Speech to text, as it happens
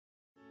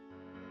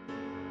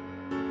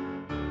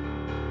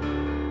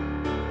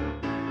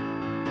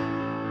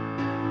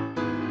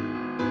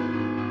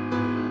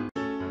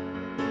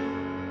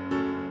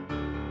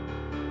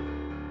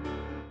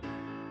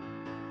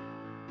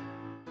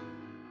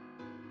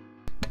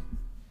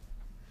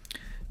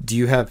Do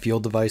you have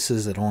field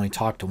devices that only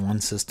talk to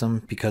one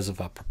system because of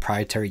a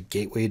proprietary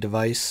gateway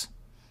device?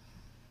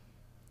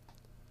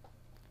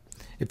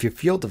 If your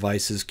field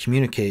devices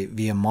communicate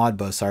via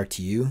Modbus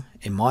RTU,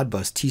 a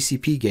Modbus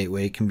TCP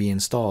gateway can be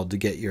installed to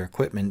get your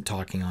equipment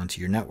talking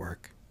onto your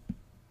network.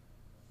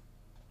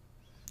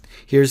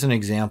 Here's an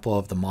example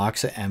of the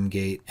MOXA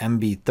MGate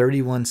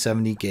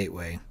MB3660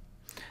 gateway.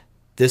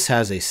 This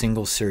has a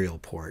single serial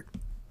port.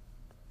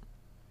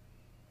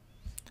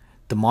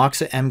 The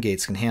MOXA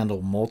MGates can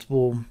handle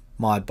multiple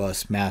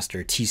Modbus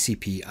master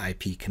TCP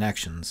IP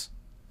connections,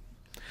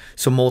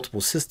 so multiple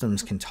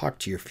systems can talk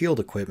to your field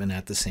equipment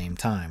at the same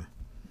time.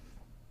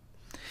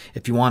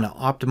 If you want to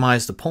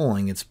optimize the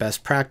polling, it's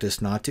best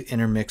practice not to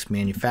intermix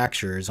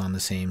manufacturers on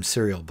the same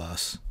serial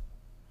bus.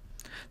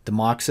 The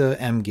MOXA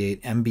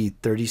MGate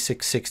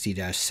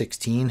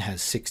MB3660-16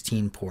 has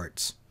 16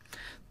 ports.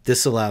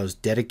 This allows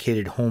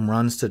dedicated home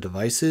runs to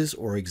devices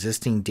or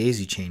existing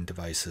daisy chain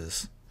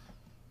devices.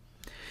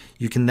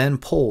 You can then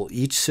poll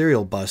each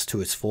serial bus to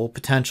its full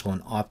potential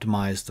and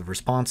optimize the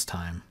response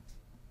time.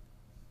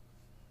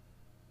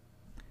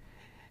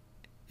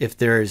 If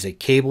there is a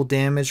cable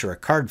damage or a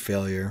card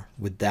failure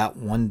with that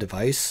one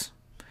device,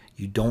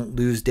 you don't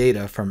lose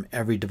data from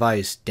every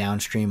device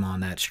downstream on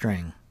that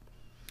string.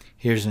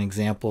 Here's an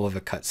example of a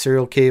cut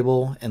serial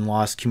cable and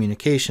lost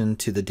communication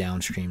to the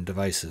downstream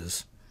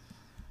devices.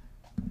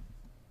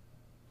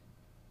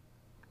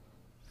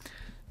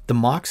 The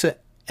MOXA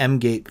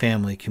MGate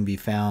family can be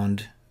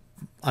found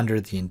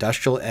under the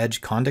Industrial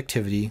Edge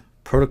Conductivity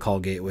Protocol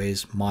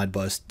Gateways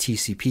Modbus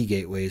TCP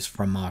gateways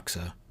from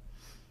MOXA.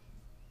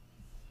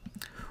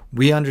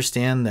 We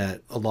understand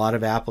that a lot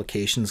of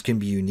applications can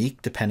be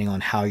unique depending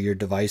on how your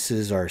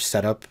devices are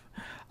set up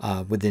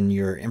within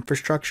your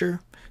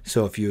infrastructure.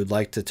 So if you would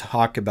like to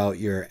talk about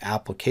your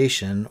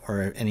application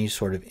or any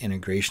sort of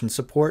integration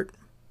support,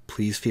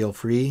 please feel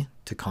free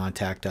to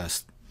contact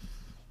us.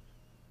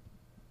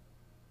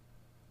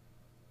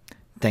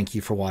 Thank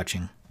you for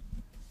watching.